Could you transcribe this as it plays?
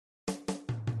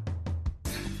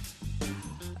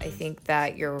I think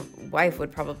that your wife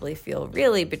would probably feel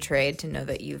really betrayed to know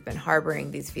that you've been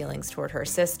harboring these feelings toward her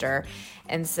sister.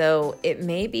 And so it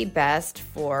may be best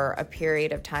for a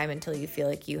period of time until you feel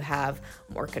like you have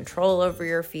more control over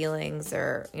your feelings,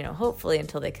 or, hopefully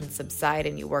until they can subside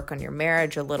and you work on your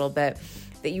marriage a little bit,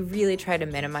 that you really try to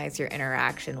minimize your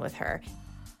interaction with her.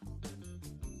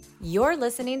 You're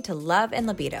listening to Love and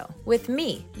Libido with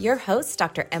me, your host,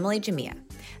 Dr. Emily Jamia.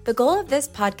 The goal of this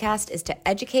podcast is to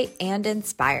educate and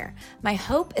inspire. My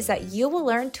hope is that you will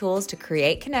learn tools to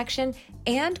create connection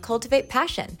and cultivate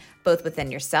passion, both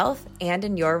within yourself and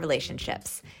in your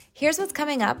relationships. Here's what's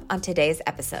coming up on today's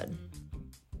episode.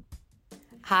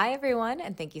 Hi, everyone,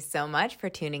 and thank you so much for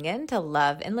tuning in to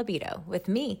Love and Libido with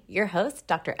me, your host,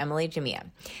 Dr. Emily Jamia.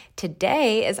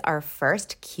 Today is our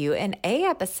first Q&A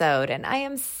episode, and I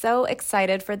am so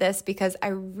excited for this because I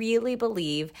really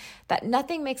believe that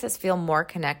nothing makes us feel more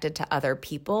connected to other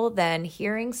people than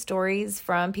hearing stories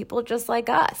from people just like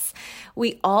us.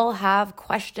 We all have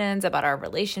questions about our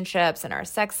relationships and our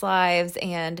sex lives,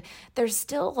 and there's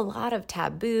still a lot of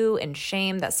taboo and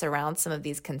shame that surrounds some of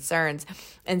these concerns.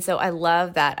 And so I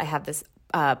love that I have this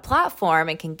platform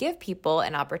and can give people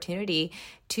an opportunity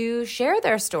to share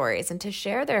their stories and to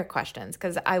share their questions,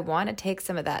 because I want to take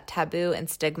some of that taboo and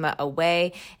stigma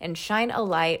away and shine a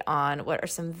light on what are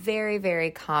some very, very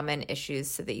common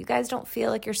issues so that you guys don't feel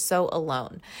like you're so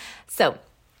alone. So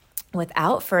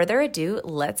without further ado,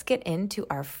 let's get into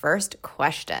our first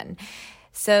question.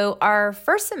 So our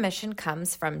first submission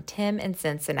comes from Tim in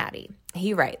Cincinnati.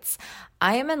 He writes,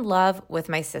 I am in love with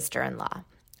my sister-in-law.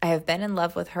 I have been in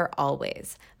love with her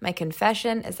always. My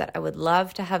confession is that I would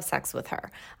love to have sex with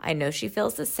her. I know she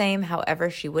feels the same,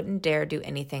 however, she wouldn't dare do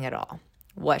anything at all.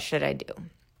 What should I do?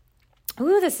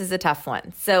 Ooh, this is a tough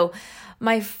one. So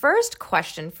my first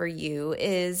question for you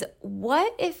is,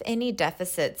 what, if any,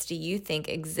 deficits do you think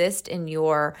exist in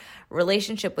your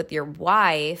relationship with your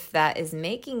wife that is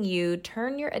making you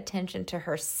turn your attention to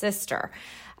her sister?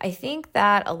 I think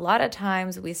that a lot of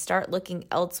times we start looking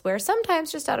elsewhere,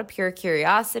 sometimes just out of pure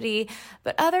curiosity,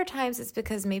 but other times it's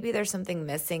because maybe there's something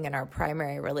missing in our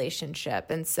primary relationship.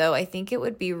 And so I think it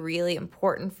would be really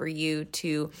important for you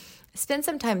to spend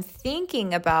some time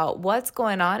thinking about what's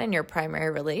going on in your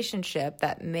primary relationship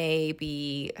that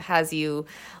maybe has you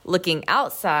looking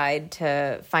outside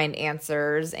to find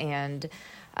answers and,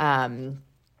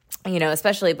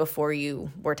 especially before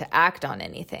you were to act on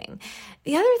anything.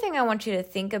 The other thing I want you to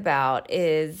think about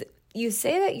is you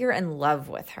say that you're in love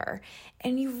with her,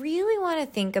 and you really want to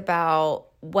think about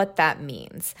what that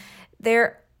means.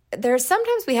 There's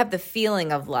sometimes we have the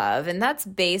feeling of love, and that's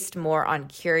based more on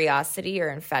curiosity or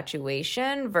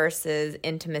infatuation versus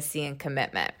intimacy and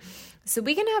commitment. So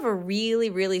we can have a really,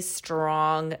 really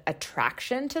strong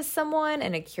attraction to someone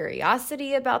and a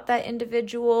curiosity about that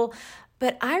individual,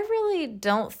 but I really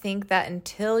don't think that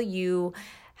until you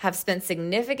have spent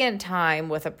significant time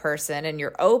with a person and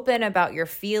you're open about your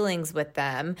feelings with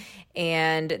them,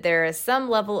 and there is some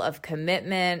level of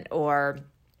commitment or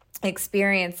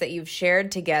experience that you've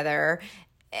shared together.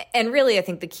 And really, I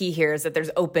think the key here is that there's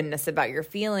openness about your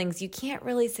feelings. You can't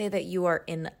really say that you are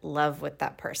in love with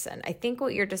that person. I think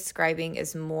what you're describing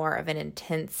is more of an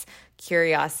intense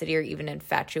curiosity or even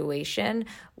infatuation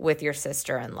with your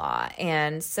sister-in-law.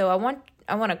 And so I want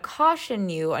to caution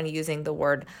you on using the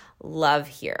word love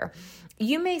here.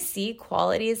 You may see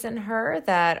qualities in her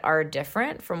that are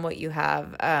different from what you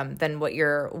have than what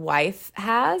your wife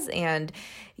has, and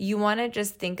you want to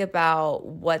just think about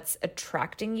what's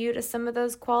attracting you to some of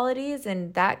those qualities,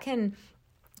 and that can,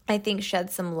 I think, shed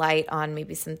some light on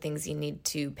maybe some things you need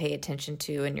to pay attention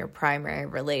to in your primary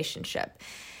relationship.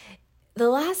 The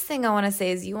last thing I want to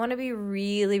say is you want to be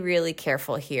really, really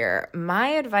careful here.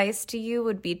 My advice to you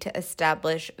would be to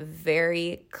establish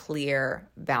very clear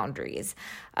boundaries.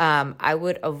 I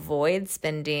would avoid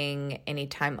spending any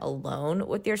time alone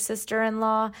with your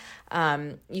sister-in-law.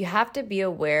 You have to be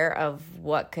aware of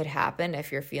what could happen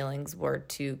if your feelings were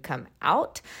to come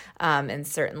out, and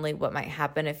certainly what might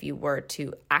happen if you were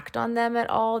to act on them at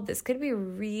all. This could be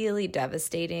really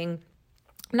devastating,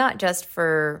 not just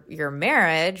for your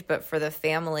marriage, but for the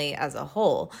family as a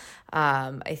whole.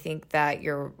 I think that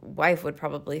your wife would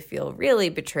probably feel really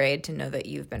betrayed to know that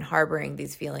you've been harboring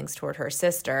these feelings toward her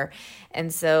sister.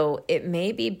 And so it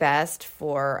may be best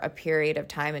for a period of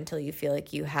time until you feel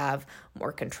like you have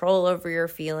more control over your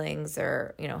feelings,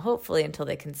 or, hopefully until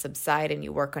they can subside and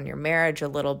you work on your marriage a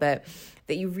little bit,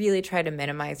 that you really try to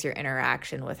minimize your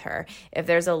interaction with her. If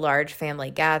there's a large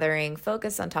family gathering,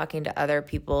 focus on talking to other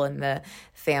people in the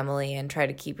family and try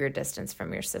to keep your distance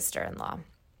from your sister-in-law.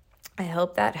 I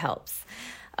hope that helps.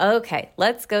 Okay,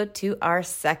 let's go to our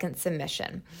second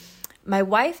submission. My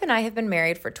wife and I have been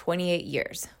married for 28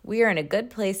 years. We are in a good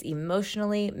place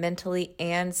emotionally, mentally,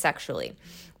 and sexually.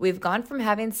 We've gone from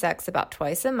having sex about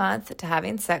twice a month to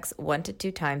having sex 1 to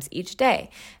 2 times each day.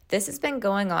 This has been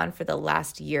going on for the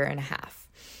last year and a half.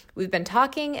 We've been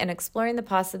talking and exploring the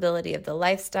possibility of the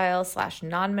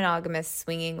lifestyle/non-monogamous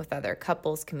swinging with other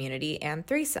couples, community, and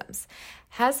threesomes.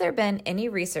 Has there been any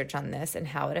research on this and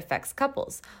how it affects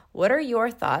couples? What are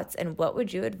your thoughts and what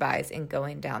would you advise in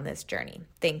going down this journey?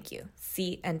 Thank you.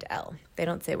 C and L. They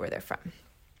don't say where they're from.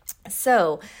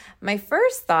 So my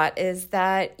first thought is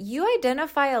that you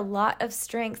identify a lot of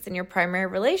strengths in your primary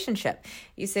relationship.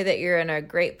 You say that you're in a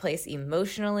great place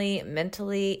emotionally,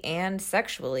 mentally, and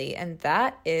sexually, and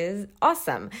that is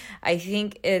awesome. I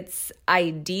think it's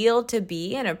ideal to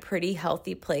be in a pretty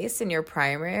healthy place in your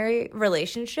primary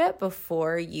relationship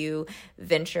before you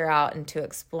venture out into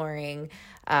exploring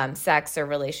sex or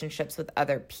relationships with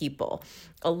other people.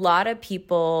 A lot of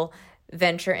people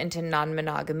venture into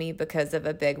non-monogamy because of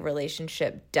a big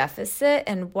relationship deficit.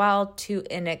 And while to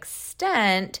an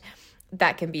extent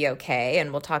that can be okay,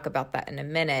 and we'll talk about that in a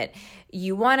minute,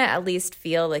 you want to at least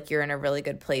feel like you're in a really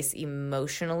good place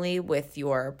emotionally with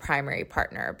your primary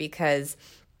partner, because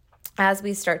as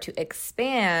we start to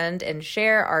expand and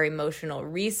share our emotional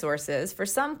resources, for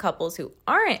some couples who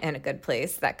aren't in a good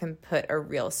place, that can put a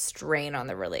real strain on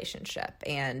the relationship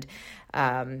and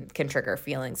can trigger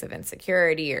feelings of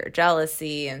insecurity or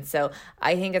jealousy. And so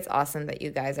I think it's awesome that you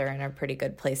guys are in a pretty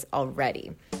good place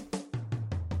already.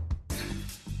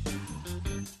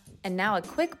 And now a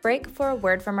quick break for a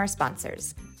word from our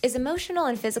sponsors. Is emotional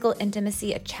and physical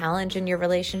intimacy a challenge in your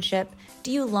relationship?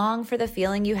 Do you long for the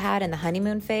feeling you had in the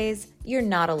honeymoon phase? You're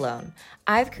not alone.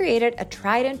 I've created a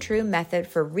tried and true method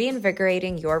for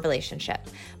reinvigorating your relationship.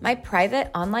 My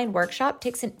private online workshop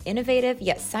takes an innovative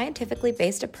yet scientifically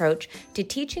based approach to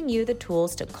teaching you the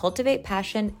tools to cultivate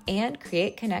passion and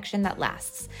create connection that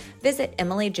lasts. Visit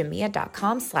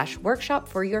emilyjamia.com/workshop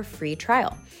for your free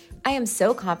trial. I am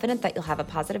so confident that you'll have a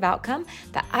positive outcome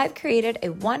that I've created a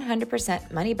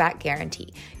 100% money-back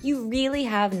guarantee. You really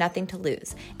have nothing to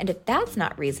lose. And if that's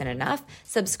not reason enough,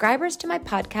 subscribers to my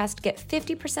podcast get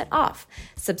 50% off.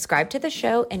 Subscribe to the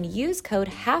show and use code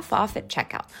HALFOFF at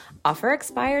checkout. Offer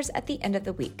expires at the end of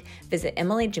the week. Visit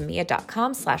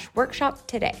emilyjamia.com/workshop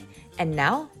today. And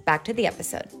now, back to the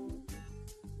episode.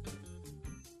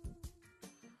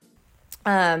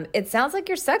 It sounds like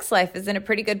your sex life is in a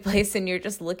pretty good place and you're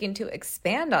just looking to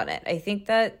expand on it. I think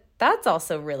that that's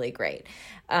also really great.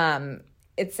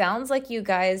 It sounds like you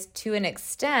guys, to an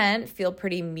extent, feel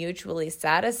pretty mutually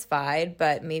satisfied,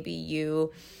 but maybe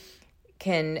you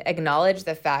can acknowledge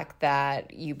the fact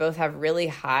that you both have really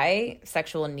high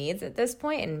sexual needs at this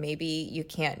point, and maybe you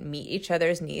can't meet each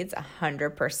other's needs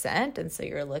 100%. And so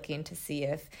you're looking to see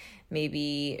if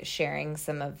maybe sharing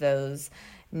some of those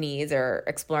needs or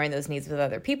exploring those needs with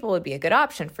other people would be a good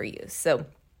option for you. So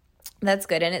that's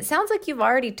good. And it sounds like you've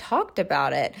already talked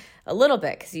about it a little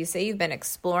bit, because you say you've been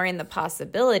exploring the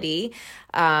possibility.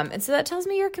 And so that tells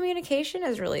me your communication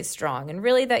is really strong, and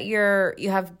really that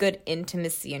you have good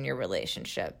intimacy in your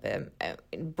relationship.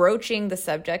 Broaching the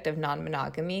subject of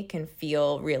non-monogamy can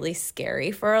feel really scary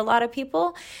for a lot of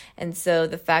people. And so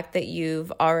the fact that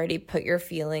you've already put your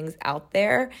feelings out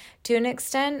there to an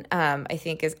extent, I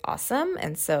think is awesome.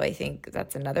 And so I think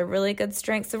that's another really good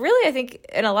strength. So really, I think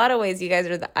in a lot of ways, you guys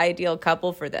are the ideal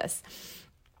couple for this.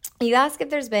 You ask if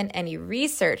there's been any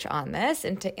research on this,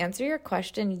 and to answer your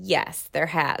question, yes, there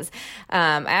has.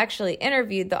 I actually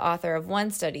interviewed the author of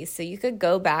one study, so you could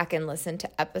go back and listen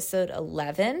to episode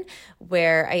 11,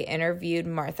 where I interviewed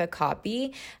Martha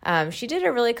Coppy. She did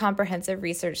a really comprehensive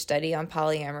research study on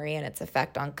polyamory and its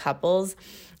effect on couples.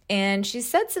 And she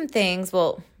said some things,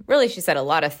 well, really she said a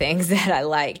lot of things that I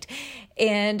liked.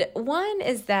 And one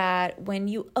is that when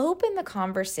you open the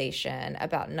conversation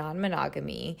about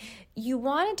non-monogamy, you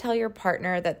want to tell your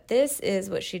partner that this is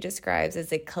what she describes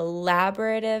as a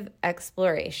collaborative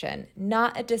exploration,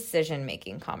 not a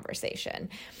decision-making conversation.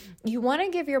 You want to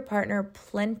give your partner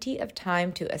plenty of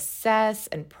time to assess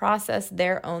and process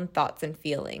their own thoughts and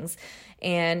feelings.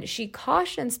 And she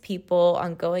cautions people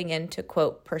on going into,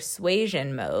 quote,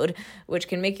 persuasion mode, which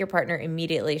can make your partner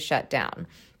immediately shut down.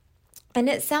 And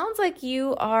it sounds like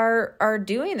you are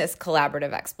doing this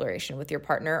collaborative exploration with your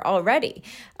partner already.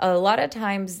 A lot of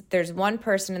times there's one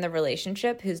person in the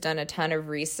relationship who's done a ton of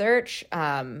research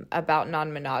about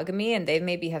non-monogamy, and they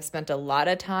maybe have spent a lot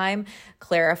of time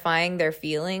clarifying their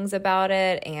feelings about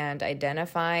it and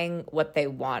identifying what they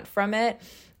want from it.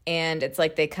 And it's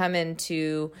like they come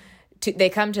to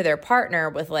their partner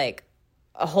with like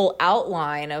a whole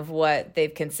outline of what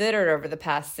they've considered over the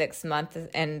past 6 months,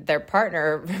 and their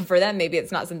partner, for them, maybe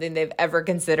it's not something they've ever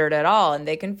considered at all, and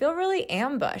they can feel really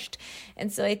ambushed.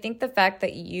 And so I think the fact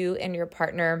that you and your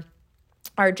partner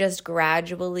are just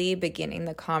gradually beginning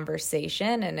the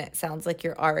conversation, and it sounds like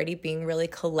you're already being really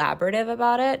collaborative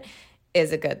about it,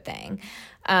 is a good thing.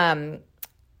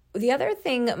 The other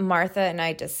thing Martha and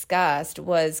I discussed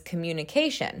was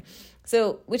communication.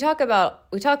 So we talk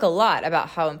a lot about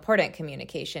how important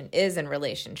communication is in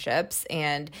relationships,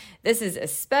 and this is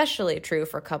especially true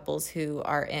for couples who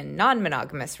are in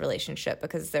non-monogamous relationships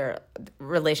because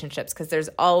there's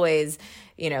always,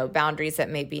 boundaries that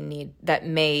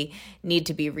may need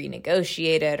to be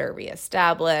renegotiated or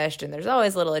reestablished, and there's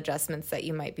always little adjustments that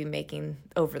you might be making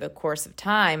over the course of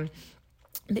time.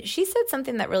 But she said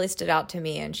something that really stood out to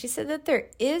me, and she said that there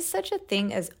is such a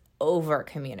thing as over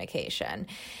communication.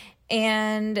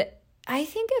 And I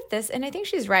think I think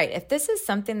she's right. If this is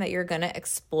something that you're going to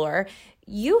explore,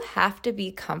 you have to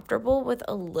be comfortable with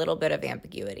a little bit of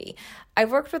ambiguity.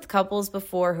 I've worked with couples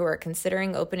before who are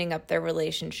considering opening up their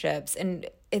relationships, and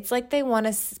it's like they want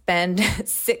to spend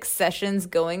 6 sessions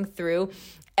going through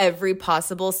every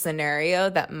possible scenario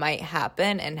that might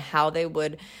happen and how they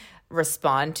would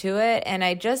respond to it. And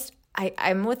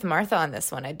I'm with Martha on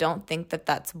this one. I don't think that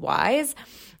that's wise.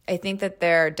 I think that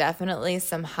there are definitely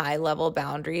some high-level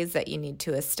boundaries that you need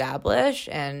to establish,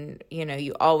 and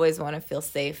you always want to feel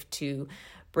safe to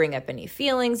bring up any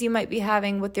feelings you might be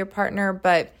having with your partner,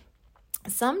 but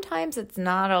sometimes it's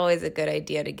not always a good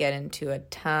idea to get into a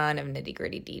ton of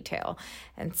nitty-gritty detail.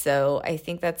 And so I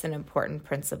think that's an important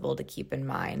principle to keep in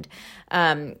mind.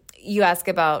 You ask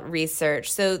about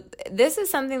research. So this is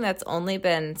something that's only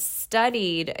been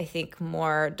studied, I think,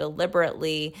 more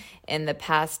deliberately in the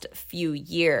past few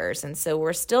years. And so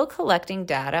we're still collecting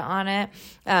data on it.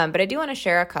 But I do want to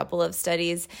share a couple of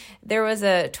studies. There was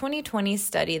a 2020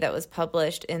 study that was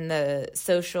published in the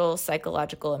Social,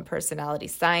 Psychological, and Personality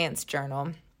Science Journal.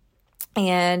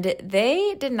 And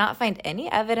they did not find any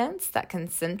evidence that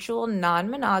consensual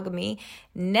non-monogamy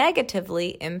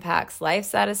negatively impacts life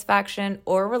satisfaction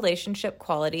or relationship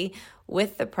quality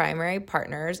with the primary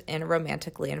partners in a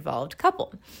romantically involved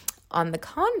couple. On the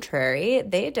contrary,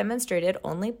 they demonstrated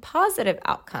only positive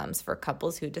outcomes for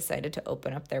couples who decided to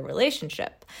open up their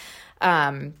relationship.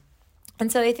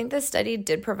 And so I think this study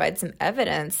did provide some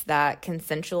evidence that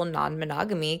consensual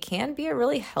non-monogamy can be a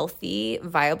really healthy,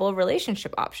 viable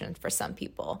relationship option for some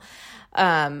people.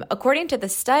 According to the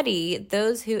study,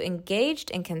 those who engaged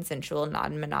in consensual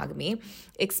non-monogamy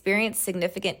experienced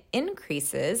significant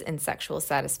increases in sexual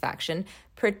satisfaction,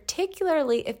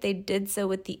 particularly if they did so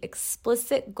with the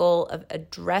explicit goal of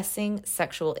addressing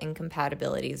sexual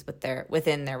incompatibilities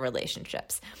within their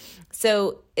relationships.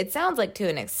 So it sounds like, to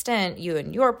an extent, you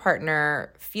and your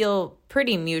partner feel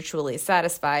pretty mutually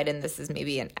satisfied, and this is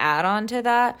maybe an add-on to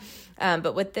that.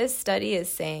 But what this study is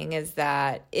saying is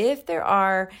that if there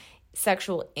are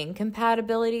sexual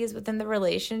incompatibilities within the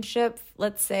relationship,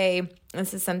 let's say,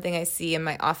 this is something I see in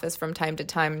my office from time to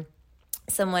time,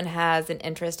 someone has an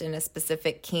interest in a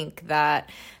specific kink that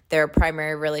their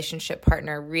primary relationship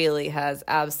partner really has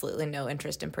absolutely no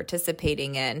interest in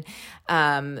participating in,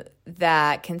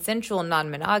 that consensual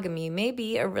non-monogamy may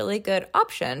be a really good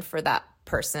option for that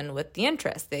person with the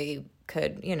interest. They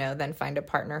could, then find a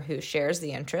partner who shares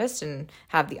the interest and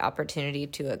have the opportunity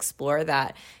to explore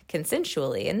that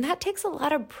consensually. And that takes a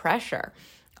lot of pressure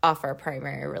off our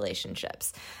primary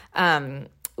relationships.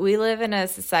 We live in a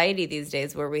society these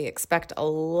days where we expect a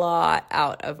lot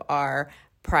out of our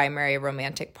primary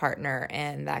romantic partner,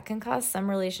 and that can cause some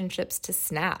relationships to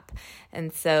snap.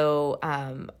 And so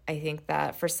I think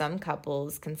that for some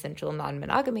couples, consensual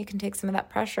non-monogamy can take some of that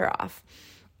pressure off.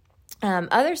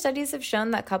 Other studies have shown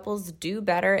that couples do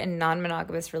better in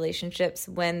non-monogamous relationships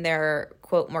when they're,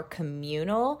 quote, more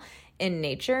communal in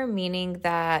nature, meaning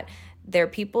that they're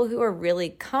people who are really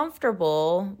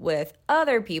comfortable with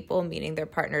other people meeting their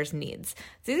partner's needs.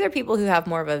 So these are people who have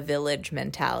more of a village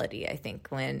mentality, I think,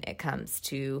 when it comes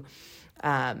to,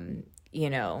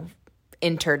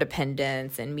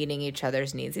 interdependence and meeting each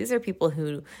other's needs. These are people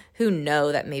who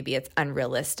know that maybe it's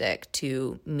unrealistic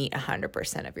to meet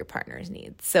 100% of your partner's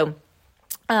needs. So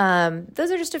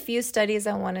those are just a few studies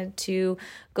I wanted to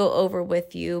go over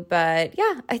with you. But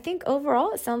yeah, I think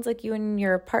overall it sounds like you and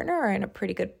your partner are in a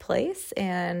pretty good place,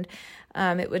 and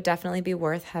it would definitely be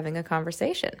worth having a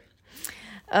conversation.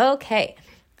 Okay,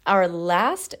 our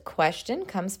last question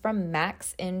comes from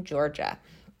Max in Georgia.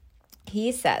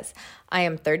 He says, I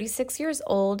am 36 years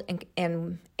old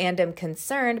and am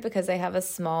concerned because I have a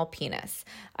small penis.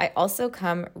 I also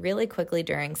come really quickly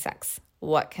during sex.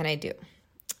 What can I do?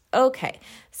 Okay,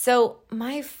 so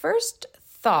my first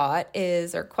thought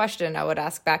is, or question I would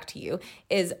ask back to you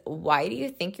is, why do you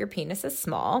think your penis is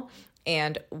small?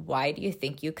 And why do you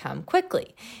think you come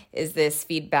quickly? Is this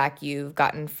feedback you've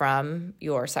gotten from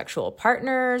your sexual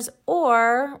partners,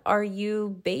 or are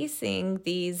you basing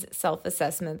these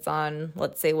self-assessments on,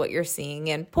 let's say, what you're seeing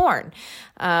in porn?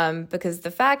 Because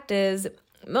the fact is,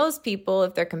 most people,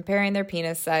 if they're comparing their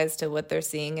penis size to what they're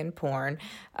seeing in porn,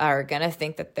 are going to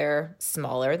think that they're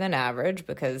smaller than average,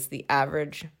 because the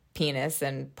average penis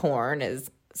in porn is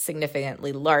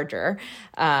significantly larger.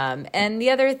 And the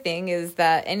other thing is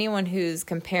that anyone who's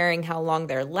comparing how long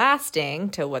they're lasting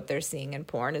to what they're seeing in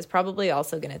porn is probably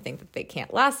also going to think that they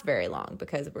can't last very long,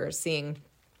 because we're seeing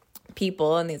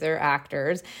people, and these are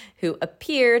actors, who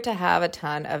appear to have a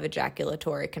ton of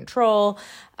ejaculatory control.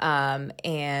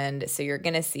 And so you're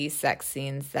going to see sex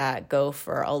scenes that go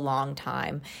for a long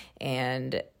time,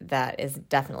 and that is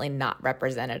definitely not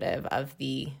representative of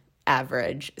the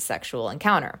average sexual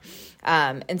encounter.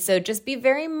 And so just be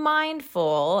very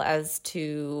mindful as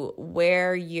to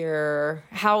where your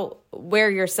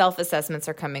self-assessments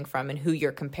are coming from and who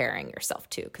you're comparing yourself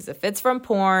to. Because if it's from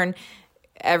porn,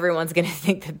 everyone's going to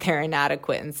think that they're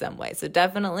inadequate in some way. So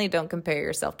definitely don't compare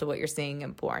yourself to what you're seeing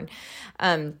in porn.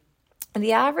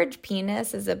 The average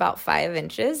penis is about 5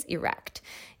 inches erect.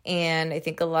 And I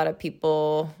think a lot of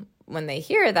people, when they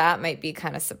hear that, might be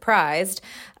kind of surprised,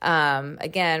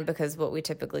 again, because what we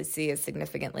typically see is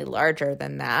significantly larger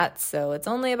than that. So it's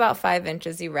only about 5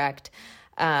 inches erect.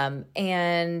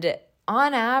 And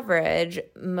on average,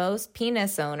 most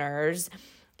penis owners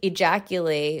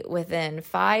ejaculate within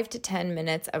 5 to 10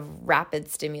 minutes of rapid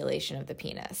stimulation of the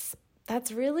penis.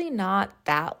 That's really not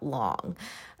that long.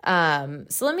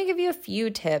 So let me give you a few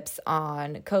tips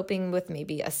on coping with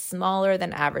maybe a smaller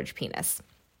than average penis.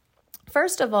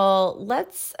 First of all,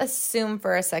 let's assume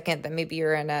for a second that maybe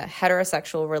you're in a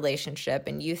heterosexual relationship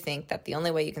and you think that the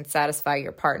only way you can satisfy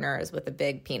your partner is with a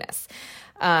big penis.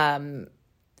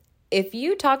 If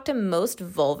you talk to most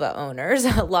vulva owners,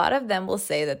 a lot of them will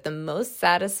say that the most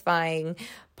satisfying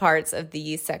parts of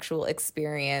the sexual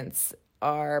experience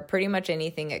are pretty much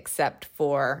anything except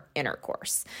for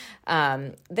intercourse.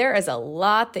 There is a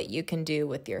lot that you can do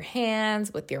with your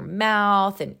hands, with your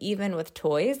mouth, and even with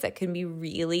toys that can be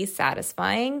really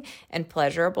satisfying and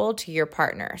pleasurable to your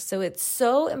partner. So it's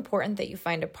so important that you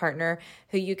find a partner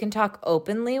who you can talk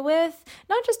openly with,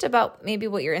 not just about maybe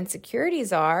what your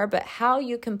insecurities are, but how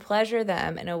you can pleasure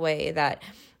them in a way that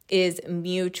is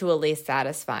mutually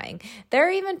satisfying. There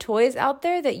are even toys out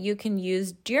there that you can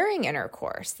use during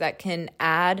intercourse that can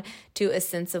add to a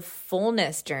sense of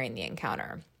fullness during the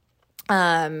encounter.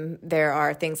 There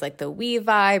are things like the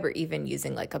We-Vibe, or even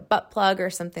using like a butt plug or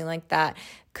something like that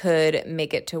could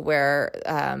make it to where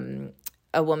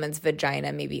a woman's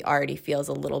vagina maybe already feels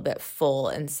a little bit full.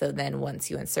 And so then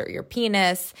once you insert your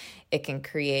penis, it can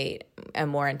create a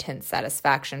more intense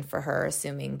satisfaction for her,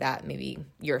 assuming that maybe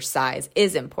your size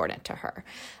is important to her.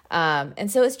 And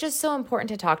so it's just so important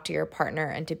to talk to your partner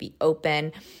and to be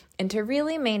open and to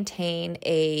really maintain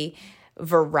a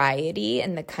variety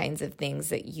in the kinds of things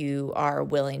that you are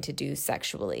willing to do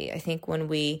sexually. I think when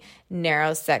we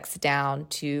narrow sex down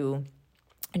to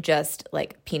just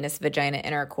like penis vagina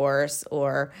intercourse,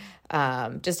 or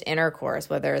just intercourse,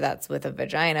 whether that's with a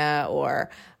vagina or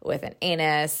with an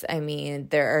anus, I mean,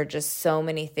 there are just so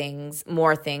many things,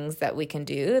 more things that we can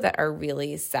do that are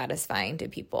really satisfying to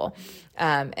people.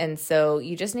 And so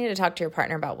you just need to talk to your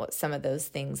partner about what some of those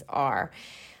things are.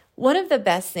 One of the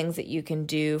best things that you can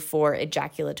do for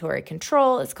ejaculatory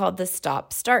control is called the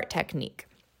stop-start technique.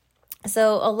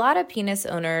 So a lot of penis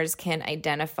owners can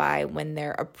identify when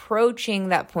they're approaching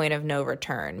that point of no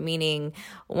return, meaning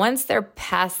once they're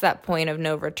past that point of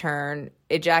no return,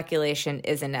 ejaculation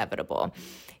is inevitable.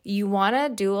 You want to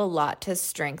do a lot to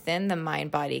strengthen the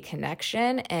mind-body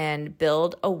connection and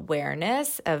build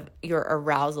awareness of your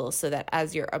arousal so that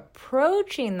as you're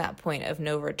approaching that point of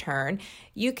no return,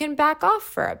 you can back off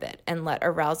for a bit and let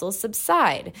arousal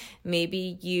subside.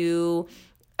 Maybe you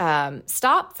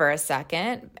stop for a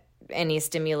second any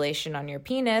stimulation on your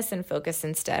penis and focus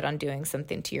instead on doing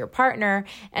something to your partner,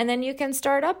 and then you can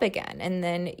start up again, and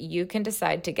then you can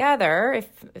decide together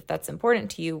if that's important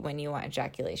to you when you want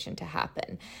ejaculation to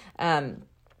happen.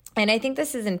 And I think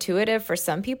this is intuitive for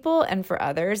some people, and for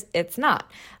others, it's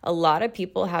not. A lot of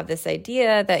people have this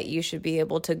idea that you should be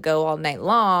able to go all night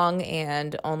long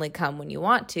and only come when you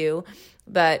want to.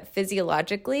 But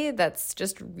physiologically, that's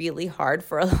just really hard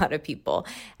for a lot of people.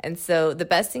 And so the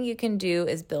best thing you can do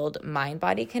is build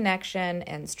mind-body connection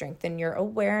and strengthen your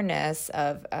awareness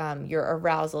of your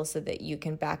arousal so that you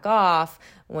can back off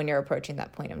when you're approaching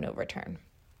that point of no return.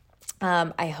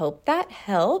 I hope that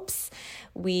helps.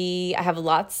 I have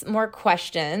lots more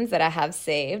questions that I have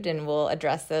saved, and we'll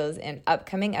address those in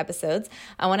upcoming episodes.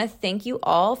 I want to thank you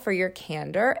all for your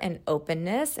candor and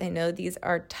openness. I know these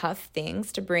are tough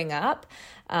things to bring up,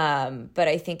 but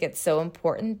I think it's so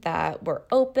important that we're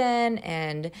open,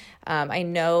 and I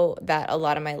know that a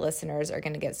lot of my listeners are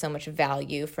going to get so much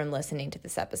value from listening to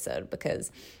this episode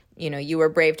because you were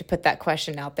brave to put that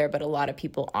question out there, but a lot of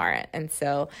people aren't. And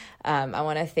so I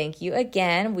want to thank you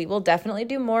again. We will definitely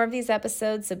do more of these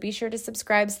episodes, so be sure to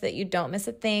subscribe so that you don't miss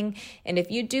a thing. And if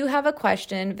you do have a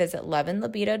question, visit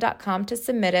loveandlibido.com to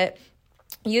submit it.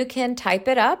 You can type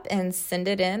it up and send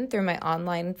it in through my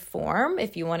online form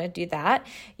if you want to do that.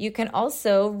 You can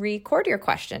also record your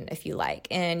question if you like,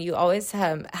 and you always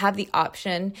have the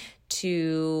option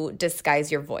to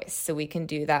disguise your voice. So we can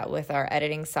do that with our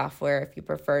editing software if you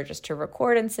prefer just to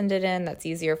record and send it in. That's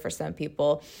easier for some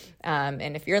people.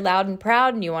 And if you're loud and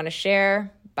proud and you want to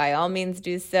share, by all means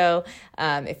do so.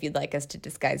 If you'd like us to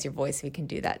disguise your voice, we can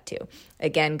do that too.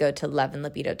 Again, go to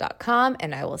loveandlibido.com,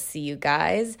 and I will see you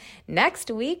guys next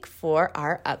week for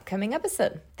our upcoming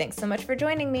episode. Thanks so much for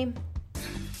joining me.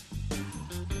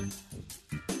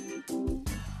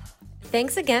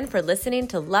 Thanks again for listening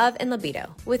to Love and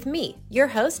Libido with me, your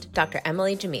host, Dr.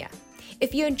 Emily Jamia.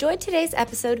 If you enjoyed today's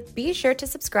episode, be sure to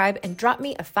subscribe and drop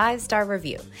me a 5-star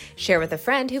review. Share with a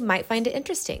friend who might find it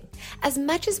interesting. As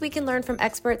much as we can learn from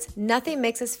experts, nothing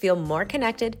makes us feel more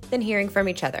connected than hearing from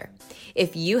each other.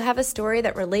 If you have a story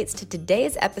that relates to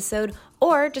today's episode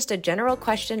or just a general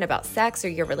question about sex or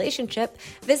your relationship,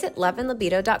 visit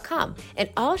loveandlibido.com and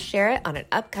I'll share it on an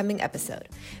upcoming episode.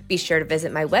 Be sure to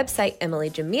visit my website,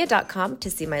 emilyjamia.com, to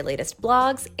see my latest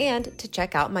blogs and to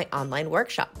check out my online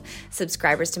workshop.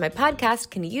 Subscribers to my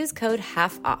podcast can use code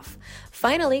HALFOFF.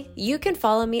 Finally, you can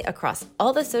follow me across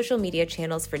all the social media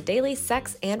channels for daily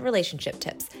sex and relationship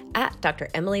tips at Dr.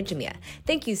 Emily Jamia.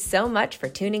 Thank you so much for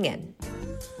tuning in.